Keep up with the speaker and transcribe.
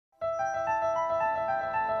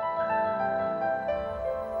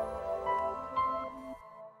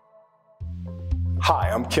Hi,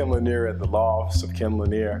 I'm Ken Lanier at the Law Office of Ken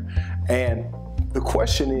Lanier, and the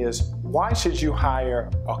question is, why should you hire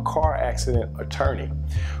a car accident attorney?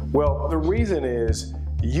 Well, the reason is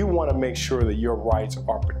you want to make sure that your rights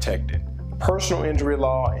are protected. Personal injury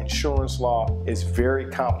law, insurance law is very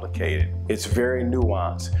complicated. It's very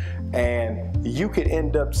nuanced, and you could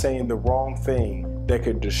end up saying the wrong thing that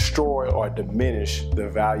could destroy or diminish the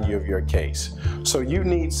value of your case. So you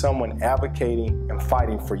need someone advocating and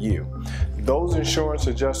fighting for you. Those insurance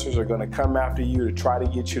adjusters are going to come after you to try to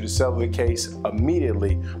get you to settle the case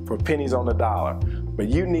immediately for pennies on the dollar. But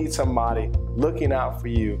you need somebody looking out for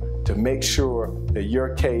you to make sure that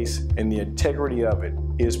your case and the integrity of it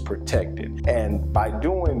is protected. And by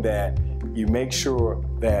doing that, you make sure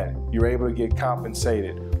that you're able to get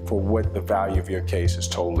compensated for what the value of your case is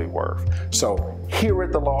totally worth. So here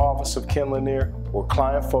at the Law Office of Ken Lanier, we're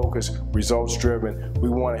client-focused, results-driven. We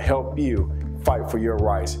want to help you fight for your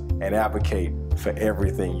rights and advocate for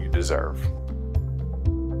everything you deserve.